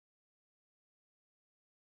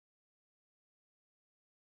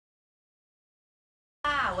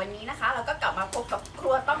วันนี้นะคะเราก็กลับมาพบกับค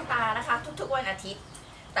รัวต้องตานะคะทุกๆวันอาทิตย์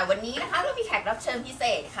แต่วันนี้นะคะเรามีแขกรับเชิญพิเศ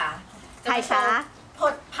ษค่ะใครคะ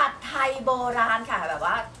ผัดไทยโบราณค่ะแบบ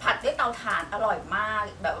ว่าผัดด้วยเตาถ่านอร่อยมาก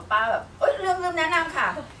แบบป้าแบบลืมแนะนำค่ะ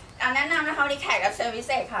แนะนำนะคะวันนี้แขกรับเชิญพิเ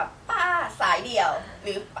ศษค่ะป้าสายเดี่ยวห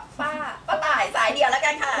รือป้าต่ายสายเดี่ยวแล้วกั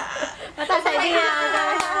นค่ะป้าต่ายสายเดี่ยว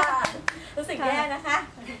รู้สึกแย่นะคะ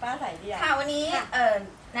ป้าสายเดี่ยวค่ะวันนี้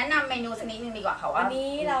แนะนำเมนูชนิดนึงดีกว่าค่ะว่าวันนี้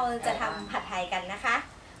เราจะทำผัดไทยกันนะคะ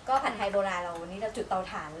ก็ผัดไทยโบราณเราวันนี้เราจุดเตา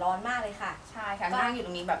ถ่านร้อนมากเลยค่ะใช่ค่ะนั่งอยู่ต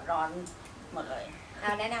รงนี้แบบร้อนหมดเลยเอ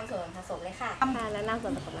าแนะนำส่วนผสมเลยค่ะแนะนำส่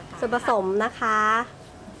วนผสมนะคะส่วนผสมนะคะ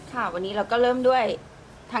ค่ะวันนี้เราก็เริ่มด้วย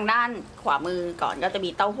ทางด้านขวามือก่อนก็จะมี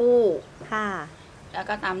เต้าหู้ค่ะแล้ว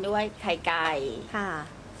ก็ตามด้วยไข่ไก่ค่ะ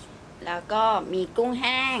แล้วก็มีกุ้งแ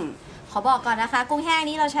ห้งขอบอกก่อนนะคะกุ้งแห้ง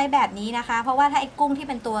นี้เราใช้แบบนี้นะคะเพราะว่าถ้าไอ้กุ้งที่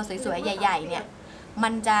เป็นตัวสวยๆใหญ่ๆเนี่ยมั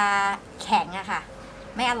นจะแข็งอะค่ะ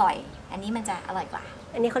ไม่อร่อยอันนี้มันจะอร่อยกว่า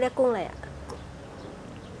อันนี้เขาเรียกกุ้งอะไรอะ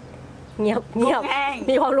เงียบแห้ง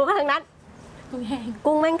มีความรู้กันทั้งนั้นกุ้งแห้ง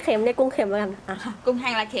กุ้งแม่งเค็มเรียกกุ้งเค็มแล้วกันอ่ะกุ้งแห้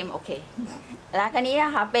งและเค็มโอเคแล้วก็นี้น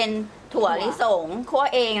ะคะเป็นถั่วลิสงคั่ว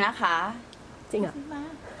เองนะคะจริงเหรอ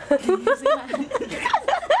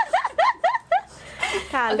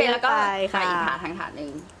ค่ะโอเคแล้วก็ค่ะอีกถาดหนึ่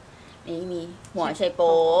งนี่มีหัวไชโ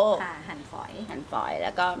ป๊ค่ะหั่นฝอยแ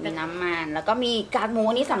ล้วก็มีน้ำมันแล้วก็มีกากหมู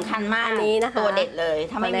นี่สำคัญมากนี้นะคะตัวเด็ดเลย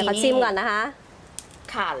ถ้าไม่มีชิมก่อนนะคะ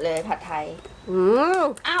ขาดเลยผัดไทย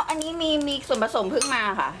อ้าวอันนี้มีส่วนผสมเพิ่งมา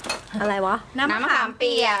ค่ะอะไรวะน้ำมะขามเ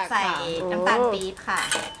ปียกใส่น้ำตาลปี๊บค่ะ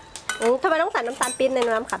ทำไมต้องใส่น้ำตาลปี๊บใน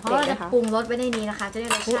น้ำขามเปียกนะคะปรุงรสไว้ในนี้นะคะจะได้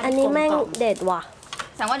รสชาติอันนี้แม่งเด็ดว่ะ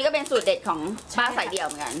แสดงว่านี่ก็เป็นสูตรเด็ดของป้าสายเดี่ยวเ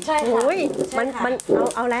หมือนกันใช่ค่ะมัน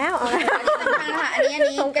เอาแล้วอันนี้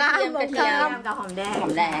กระเทียมกับหอมแ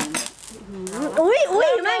ดงอุ้ย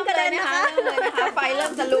แม่งกระเด็นนะคะไฟเริ่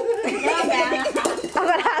มจะลุกเริ่มแล้วนะคะเอา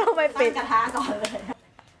กระทะลงไปปิดกระทะก่อนเลย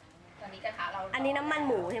ตอนนี้กระทะเราอันนี้น้ำมัน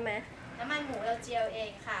หมูใช่ไหมน้ำมันหมูเราเจียวเอ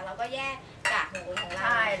งค่ะแล้วก็แยกกากหมูของเราใ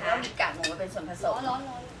ช่แล้วมีกากหมูเป็นส่วนผสมร้อน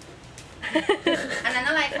อันนั้น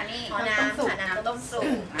อะไรคะนี่น้ำต้มสุก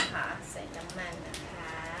นะคะใส่น้ำมันนะค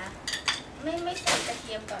ะไม่ใส่กระเ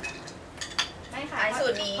ทียมก่อนนะคะไม่ค่ะสู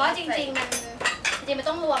ตรนี้เพราะจริงๆมัน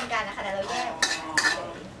ต้องรวมกันนะคะแต่เราแยก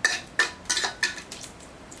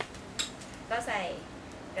ก็ใส่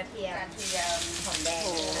กระเทียมหอมแดง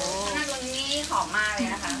นั่นตรงนี้หอมมากเลย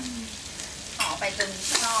นะคะหอมไปจน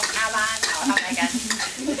ข้างนอกหน้าบ้านเขาทำอะไรกัน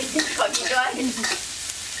ขอกินด้วย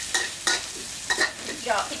เ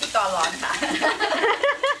ดี๋ยวพิธีกรร้อนค่ะ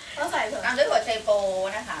ต้องใส่ตามด้วยหัวไชโป๊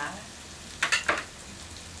นะคะ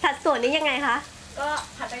สัดส่วนนี้ยังไงคะก็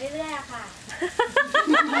ผัดไปเรื่อยๆค่ะ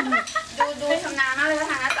ดูชำนาญมากเลย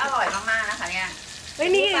ทางน่าจะอร่อยมากๆนะคะเนี่ย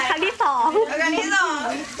นี่ครั้งที่2เอาแล้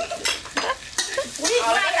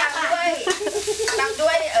วตามด้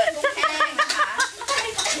วยกุ้งแห้งนะคะ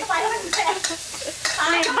ไฟมันแร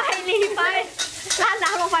งรีไฟราดน้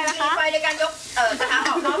ำลงไปนะคะรีไฟในการยกกระทะอ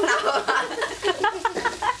อกนอกเตา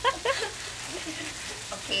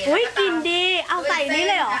โอเคกินดีเอาใส่นี่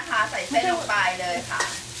เลยเหรอนะคะใส่เส้นลงไปเลยค่ะ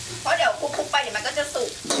เพราะเดี๋ยวคลุกไปเดี๋ยวมันก็จะสุ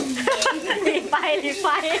กรีไฟ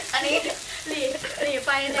อันนี้รีไฟ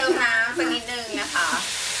เติมน้ำสักนิดนึงนะคะ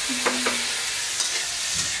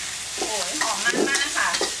โอ้ยหอมมากค่ะ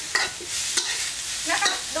นะคะ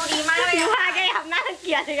ดูดีมากเลยนะคะแกทำหน้าเก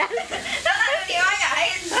ลียดอย่างนั้นแล้วดูดีว่าอยากให้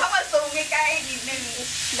เข้ามาซูมใกล้ๆนิดนึง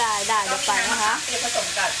ได้เดี๋ยวไปนะคะเดี๋ยวผสม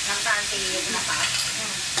กับน้ำตาลปี๊บนะคะ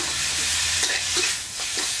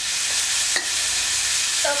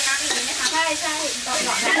เติมน้ำอีกไหมคะใช่ต้องห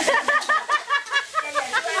น่อย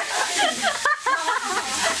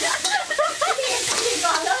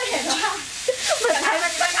ก่อนเริ่มเห็นว่าเหมือนให้มั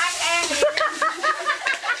นค่อนข้างแห้ง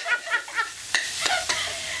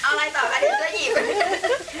เอาอะไรต่อคะเดี๋ยวจะหยิบ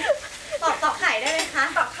ตอกไข่ได้ไหมคะ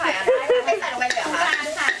ตอกไข่อะไรให้ใส่ลงไปเหรอคะ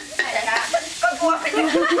ใส่แล้วนะก็กลัวไปอยู่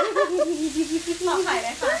ตอกไข่เล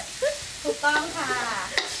ยค่ะถูกต้องค่ะ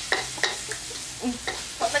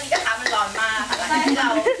เพราะตอนนี้กระทะมันร้อนมากค่ะหลังจากที่เรา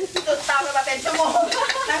จุดเตากันมาเป็นชั่วโมง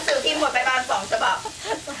หนังสือพิมพ์หมดไปประมาณ2 ฉบับ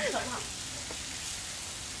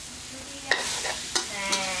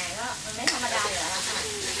ก็มันไม่ธรรมดาอยู่แล้วค่ะ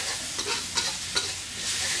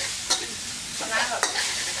ทำหน้าแบบ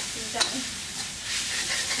จริงจัง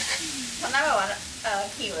ทำหน้าแบบว่า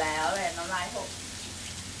หิวแล้วเลยน้ำลายหก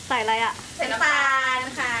ใส่อะไรอ่ะใส่น้ำตาล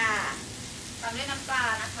ค่ะตามด้วยน้ำปลา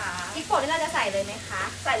นะคะพริกป่นที่เราจะใส่เลยไหมคะ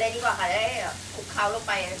ใส่เลยดีกว่าค่ะได้คลุกเคล้าลงไ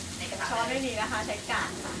ปในกระทะช้อนไม่มีนะคะใช้กาด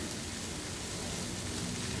ค่ะ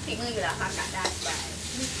ฝีมืออยู่แล้วค่ะกาดได้ไป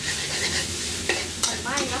ไ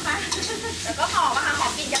ม่นะคะ แล้วก็หอมค่ะหอ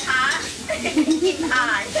มกลิ่นกระทะกลิ่นถ่า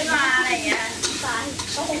นขึ้นมาอะไรอย่างเงี้ยตาย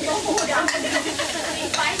ก็คงดังรี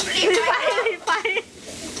บไป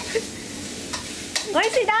เฮ้ย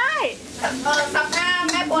สิได้ ซับหน้า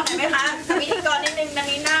แม่ปวดเห็นไหมคะพิธีกรนิดนึงดัง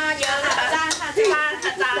นี้หน้าเยอะค่ะจานค่ะจานค่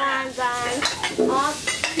ะจาน อ๋อ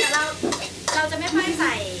เดี๋ยวเราจะไม่ค่อยใ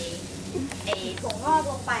ส่ไอ้ถั่วงอก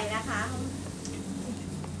ลงไปนะคะ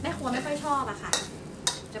แม่ครัวไม่ค่อยชอบอะค่ะ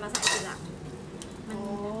จะมาใส่ทีหลัง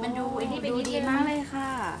มันดูไอ้นี่เป็นดีมากเลยค่ะ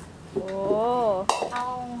โอ้ เอา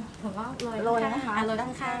ถั่วงอกโรยนะคะโรยด้า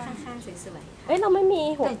นข้างสวยๆ เอ้ยเราไม่มี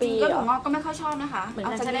หัว แต่จ ปี ริงๆก็ เหร ถั่ อ วงอกก็ไม่ค่อยชอบนะคะ เหมือน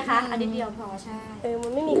กันใช่ไหมคะอันนี้เดียวพอใช่ มั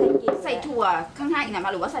นไม่มีใครกิน ใส่ถั่วข้างหน้าอีกหน่อยม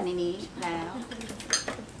าหรือว่าใส่ในนี้แล้ว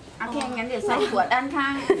โอเคงั้นเดี๋ยวใส่ถั่วด้านข้า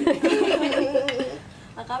ง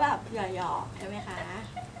แล้วก็แบบหยอกๆใช่ไหมคะ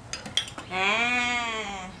อ่า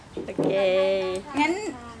โอเค งั้น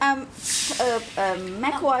แ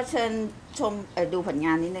ม่ครัวเชิญชมดูผลง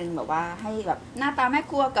านนิดนึงแบบว่าให้แบบหน้าตาแม่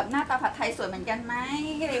ครัวกับหน้าตาผัดไทยสวยเหมือนกันไหม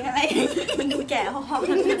อะไร มันดูแก่พอๆ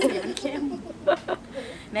กันสีมันเข้ม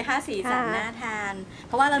ไหมคะสีสันน่าทาน เ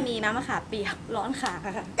พราะว่าเรามีน้ำมะขามเปียกร้อนขา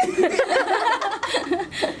ค่ะ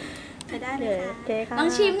จะได้ไหม โอเค คะ ค่ะ ต้อง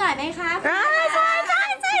ชิมหน่อยไหมคะ ใช่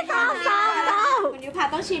ต้อง คุณยุพา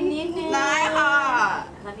ต้องชิมนิดนึง ได้ค่ะ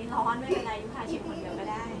ตอนนี้ร้อนไม่เป็นไรยุพาชิมคนเดียวก็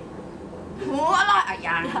ได้ หูอร่อยอ่ะ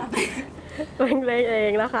ยัง เล็งเอ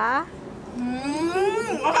งนะคะ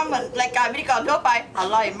เขาทำเหมือนรายการพิธีกรทั่วไปอ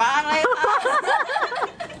ร่อยมากเลยค่ะ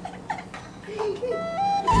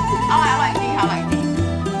อร่อยจริงค่ะอร่อยจริง